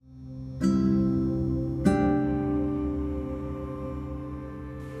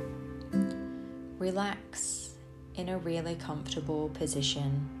Relax in a really comfortable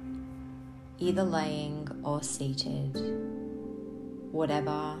position, either laying or seated,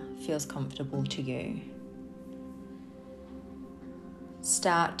 whatever feels comfortable to you.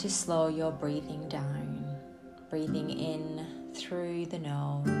 Start to slow your breathing down, breathing in through the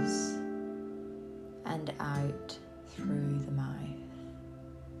nose and out through the mouth.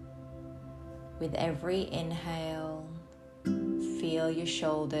 With every inhale, feel your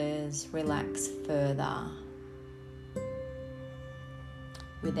shoulders relax further.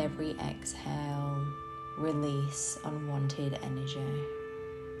 With every exhale, release unwanted energy.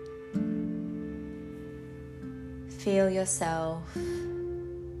 Feel yourself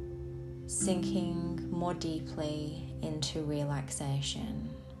sinking more deeply into relaxation.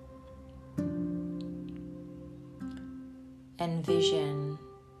 Envision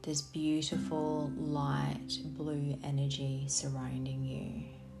this beautiful light blue energy surrounding you,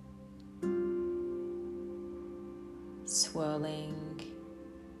 swirling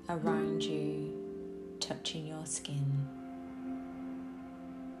around you, touching your skin.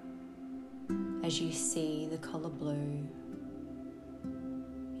 As you see the color blue,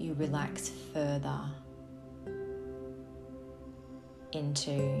 you relax further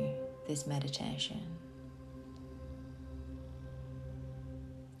into this meditation.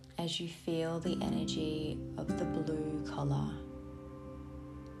 As you feel the energy of the blue color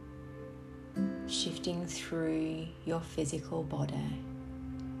shifting through your physical body,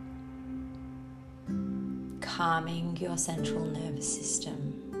 calming your central nervous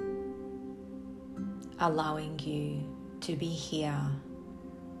system, allowing you to be here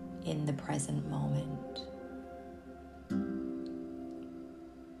in the present moment.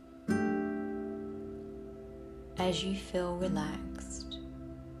 As you feel relaxed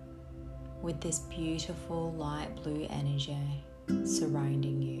with this beautiful light blue energy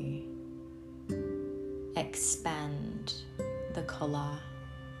surrounding you, expand the color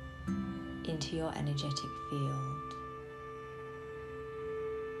into your energetic field.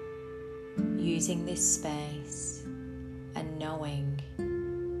 Using this space and knowing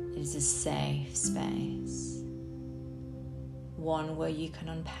it is a safe space, one where you can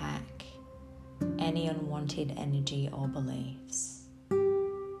unpack any unwanted energy or beliefs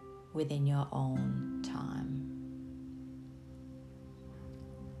within your own time.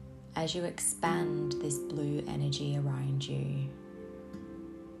 As you expand this blue energy around you,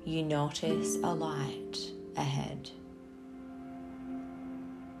 you notice a light ahead.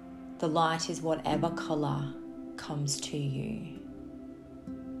 The light is whatever color comes to you.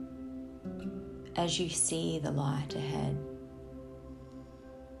 As you see the light ahead,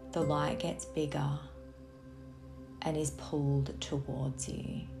 the light gets bigger and is pulled towards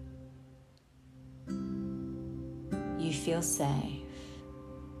you. You feel safe.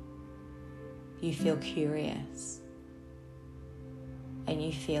 You feel curious. And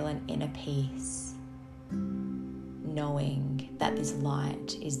you feel an inner peace, knowing that this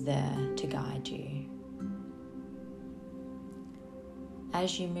light is there to guide you.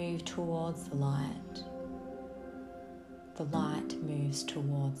 As you move towards the light moves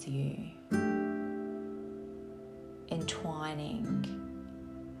towards you, entwining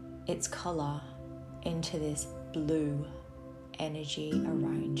its color into this blue energy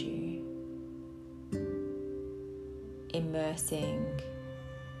around you, immersing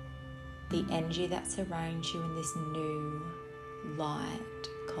the energy that surrounds you in this new light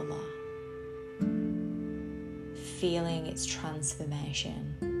color, feeling its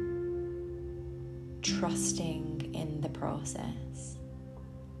transformation, trusting in the process,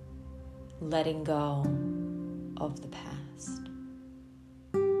 letting go of the past,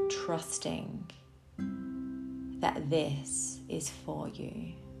 trusting that this is for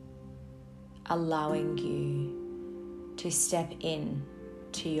you, allowing you to step in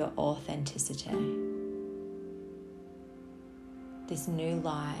to your authenticity. This new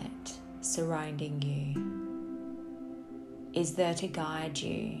light surrounding you is there to guide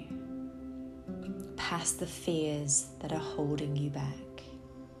you past the fears that are holding you back,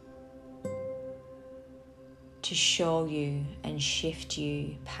 to show you and shift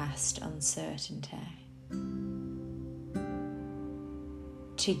you past uncertainty,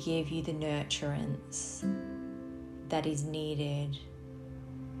 to give you the nurturance that is needed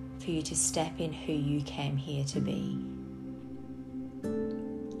for you to step in who you came here to be.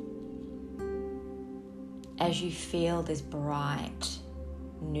 As you feel this bright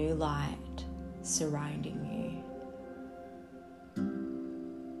new light surrounding you,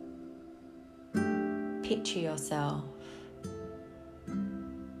 picture yourself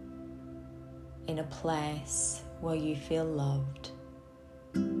in a place where you feel loved,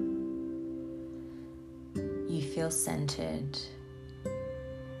 feel centered.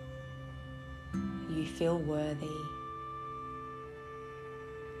 You feel worthy.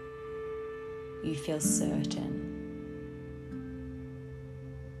 You feel certain.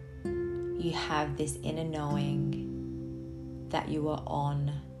 You have this inner knowing that you are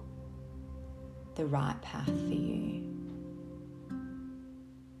on the right path for you.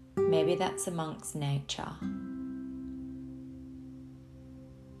 Maybe that's amongst nature.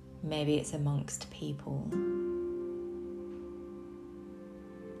 Maybe it's amongst people.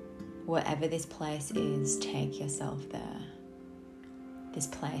 Wherever this place is, take yourself there. This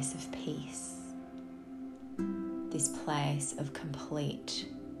place of peace. This place of complete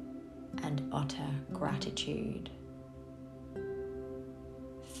and utter gratitude,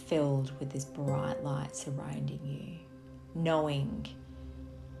 filled with this bright light surrounding you, knowing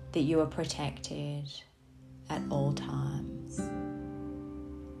that you are protected at all times,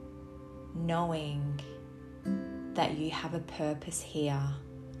 knowing that you have a purpose here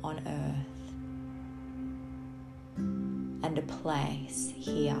on earth and a place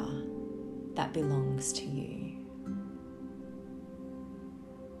here that belongs to you.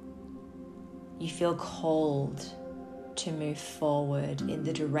 You feel called to move forward in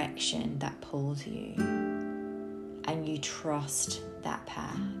the direction that pulls you, and you trust that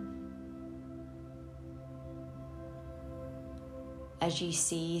path. As you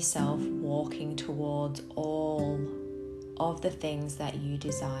see yourself walking towards all of the things that you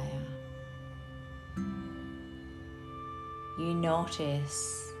desire, you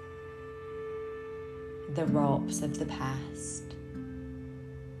notice the ropes of the past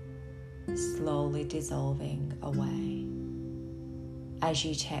slowly dissolving away as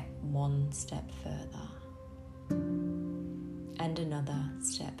you take one step further and another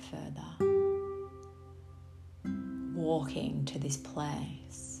step further, walking to this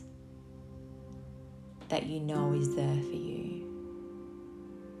place that you know is there for you,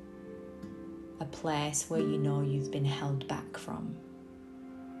 a place where you know you've been held back from,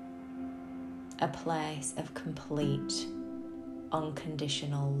 a place of complete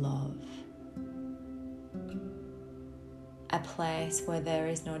unconditional love, a place where there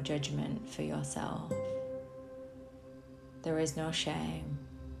is no judgment for yourself, there is no shame,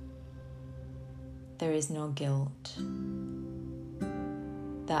 there is no guilt,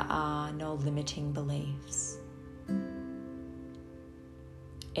 there are no limiting beliefs.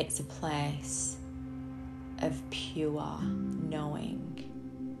 It's a place of pure knowing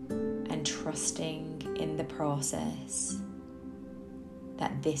and trusting in the process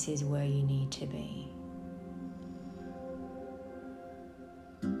that this is where you need to be.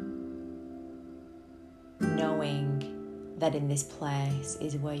 Knowing that in this place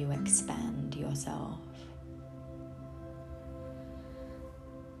is where you expand yourself.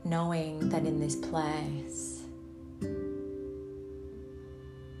 Knowing that in this place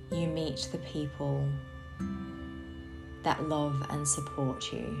you meet the people that love and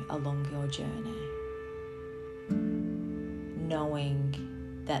support you along your journey.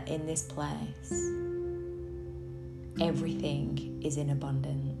 Knowing that in this place everything is in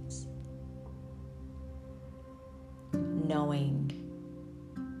abundance. Knowing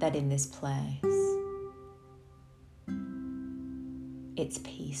that in this place it's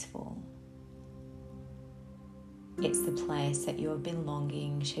peaceful. It's the place that you have been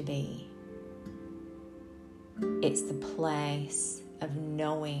longing to be. It's the place of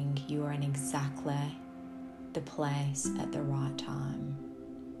knowing you are in exactly the place at the right time.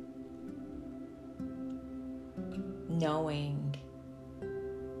 Knowing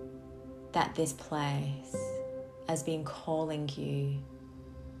that this place has been calling you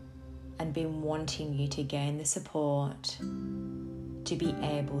and been wanting you to gain the support to be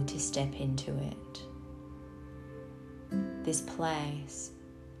able to step into it. This place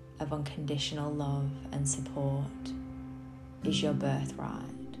of unconditional love and support is your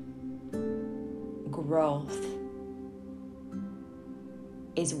birthright. Growth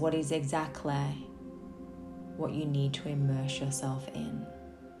is what is exactly what you need to immerse yourself in.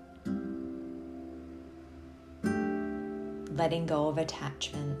 Letting go of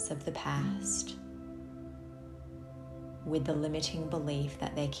attachments of the past with the limiting belief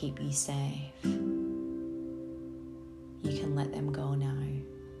that they keep you safe. You can let them go now.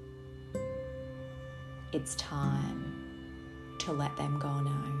 It's time to let them go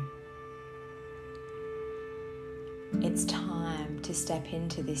now. It's time to step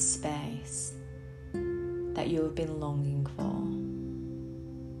into this space that you have been longing for.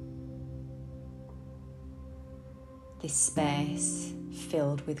 This space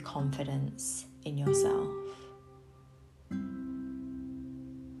filled with confidence in yourself.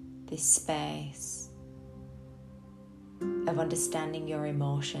 This space of understanding your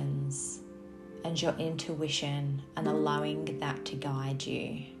emotions and your intuition and allowing that to guide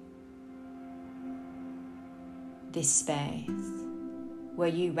you. This space where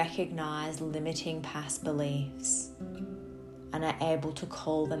you recognize limiting past beliefs and are able to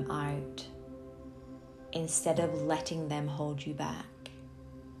call them out instead of letting them hold you back.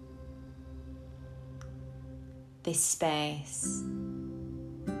 This space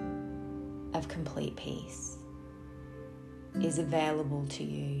of complete peace is available to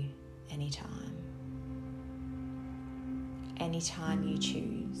you anytime. Anytime you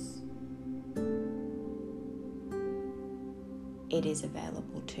choose, it is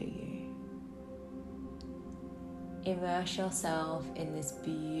available to you. Immerse yourself in this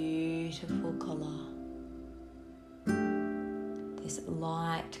beautiful colour, this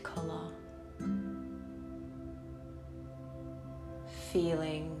light colour,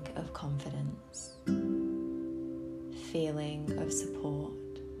 feeling of confidence, feeling of support,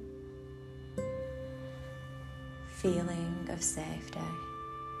 feeling of safety,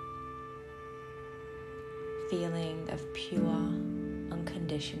 feeling of pure,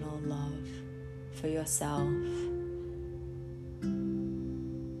 unconditional love for yourself,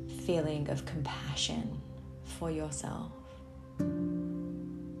 feeling of compassion for yourself,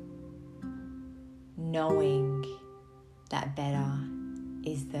 knowing that better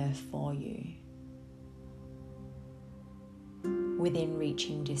is there for you, within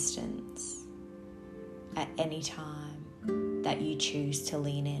reaching distance, at any time that you choose to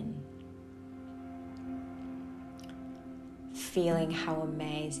lean in. Feeling how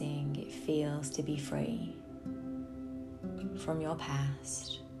amazing it feels to be free from your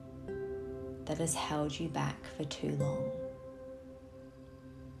past that has held you back for too long.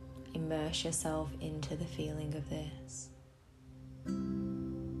 Immerse yourself into the feeling of this.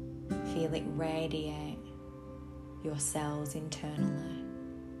 Feel it radiate your cells internally.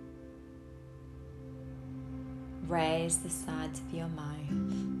 Raise the sides of your mouth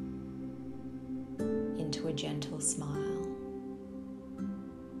into a gentle smile.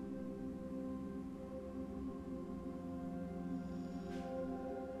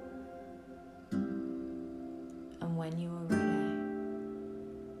 And when you are ready,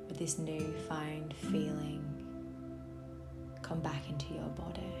 with this newfound feeling, come back into your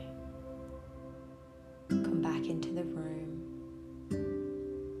body. Come back into the room.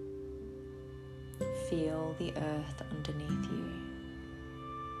 Feel the earth underneath you.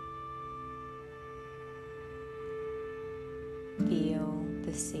 Feel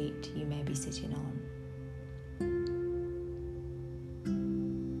the seat you may be sitting on.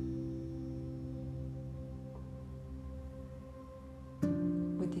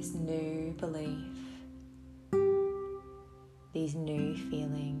 With this new belief, these new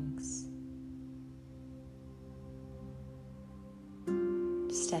feelings,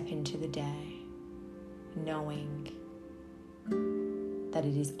 step into the day knowing that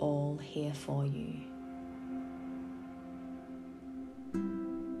it is all here for you.